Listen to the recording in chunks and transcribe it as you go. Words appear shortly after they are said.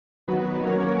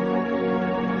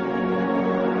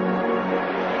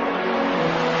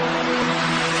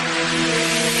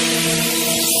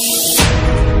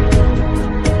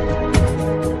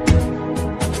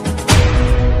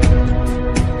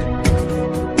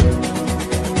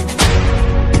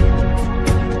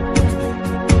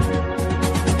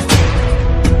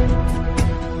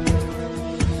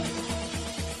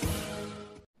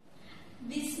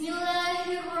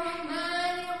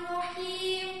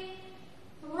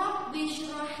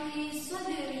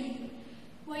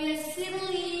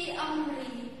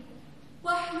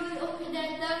واحلل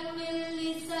عقدة من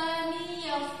لساني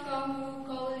يفقهوا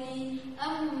قولي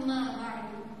أما بعد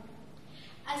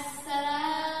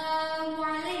السلام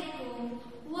عليكم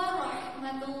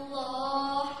ورحمة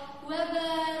الله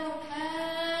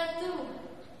وبركاته.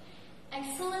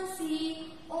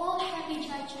 Excellency, all happy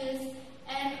judges,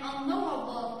 and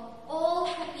honorable, all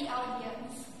happy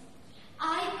audience.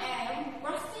 I am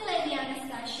Rasmi Leni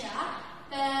Anastasya,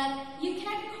 but you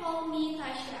can call me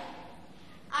Tasha.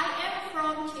 I am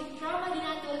from Citra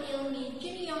Madinatul Ilmi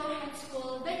Junior High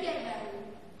School, Banjarbaru.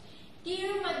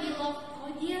 Dear my beloved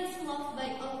audience loved by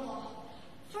Allah,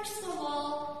 first of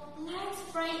all, let's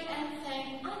pray and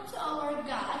thank unto our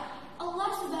God, Allah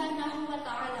Subhanahu wa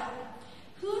Ta'ala,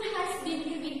 who has been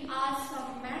giving us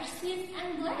some mercies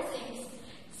and blessings,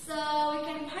 so we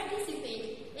can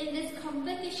participate in this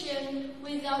competition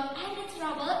without any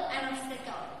trouble and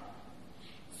obstacle.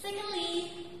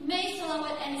 Secondly, may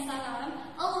salawat and salam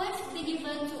always be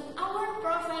given to our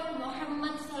Prophet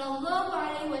Muhammad sallallahu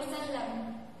alaihi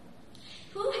wasallam,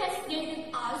 who has guided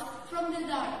us from the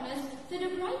darkness to the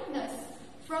brightness,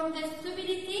 from the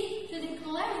stupidity to the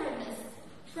cleverness,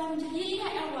 from the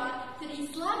Jahiliyah era to the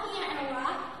Islamiyah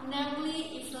era,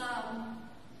 namely Islam.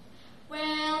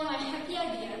 Well, my happy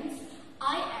audience,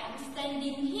 I am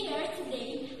standing here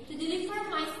today to deliver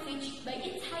my speech by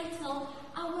entitled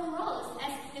Our Roles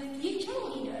as the Future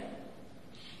Leader.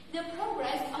 The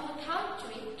progress of a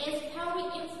country is very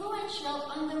influential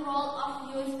on the role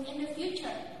of youth in the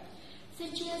future,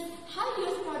 such as how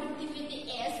youth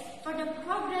productivity is for the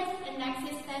progress and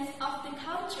existence of the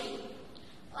country.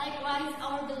 Likewise,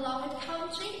 our beloved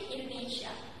country,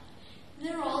 Indonesia.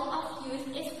 The role of youth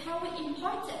is very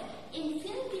important in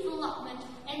field development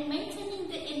and maintaining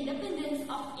the independence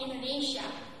of Indonesia.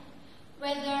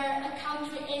 Whether a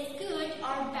country is good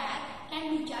or bad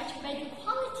can be judged by the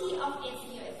quality of its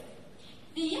youth.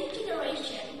 The young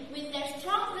generation, with their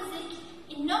strong physique,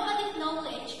 innovative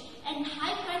knowledge, and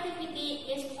high creativity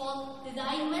is called the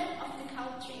diamond of the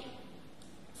country.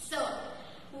 So,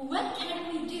 what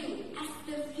can we do as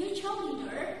the future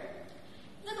leader?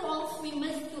 The roles we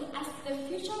must do as the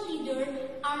future leader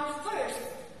are first,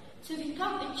 to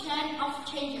become a chain of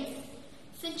changes,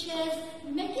 such as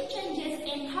making changes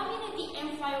in community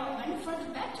environment for the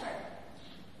better,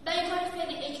 by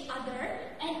motivating each other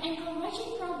and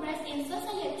encouraging progress in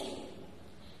society.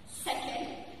 Second,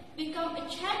 become a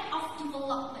chain of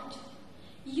development.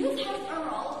 Youth have a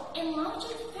role in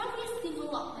launching various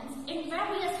developments in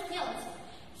various fields,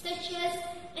 such as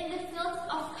in the field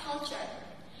of culture,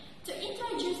 to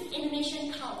introduce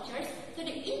Indonesian cultures to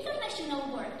the international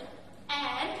world,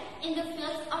 and in the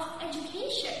field of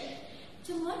education,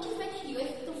 to motivate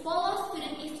youth to follow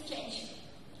student exchange.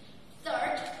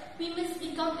 Third, we must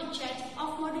become agents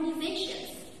of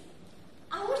modernizations.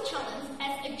 Our challenge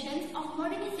as agents of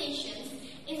modernizations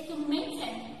is to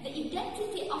maintain the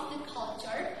identity of the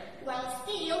culture while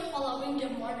still following the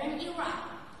modern era.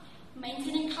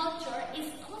 Maintaining culture is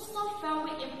also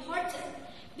very important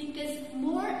because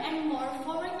more and more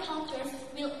foreign cultures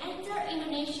will enter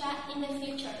Indonesia in the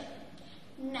future.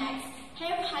 Next,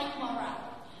 have high moral.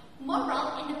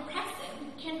 Moral in the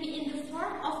present can be in the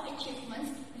form of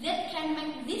achievements that can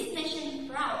make this nation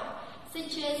proud,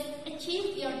 such as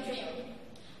achieve your dream.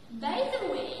 By the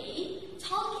way,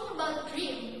 talking about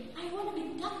dream, I want to be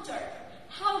doctor.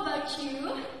 How about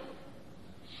you?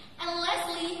 And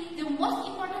lastly, the most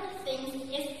important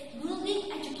thing is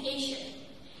building education.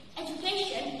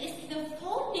 Education is the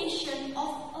foundation of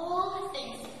all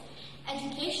things.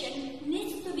 Education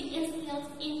needs to be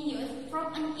instilled in youth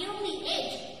from an early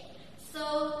age,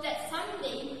 so that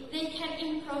someday they can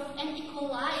improve and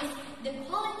equalize the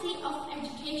quality of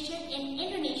education in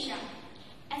Indonesia,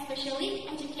 especially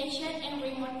education in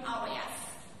remote areas.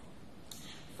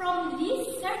 From these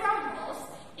several roles,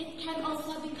 it can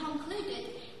also be concluded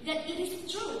that it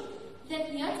is true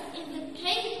that youth is the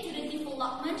key to the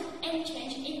development and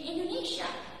change in Indonesia.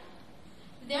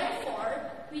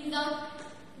 Therefore, without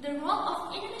the role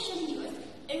of Indonesian youth,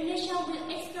 Indonesia will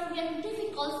experience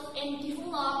difficulties in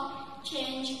develop,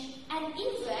 change, and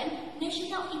even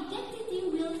national identity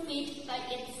will fade by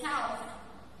itself.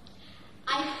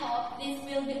 I hope this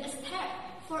will be a step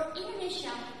for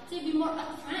Indonesia to be more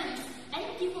advanced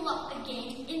and develop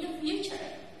again in the future.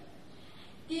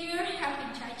 Dear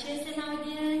happy judges and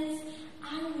audience,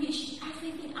 I wish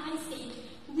everything I said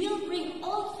will bring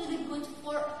all to the good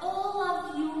for all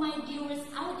of you, my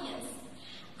dearest audience.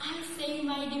 I say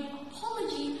my deep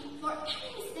apology for any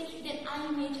mistake that I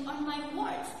made on my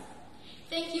words.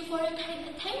 Thank you for your kind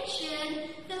attention.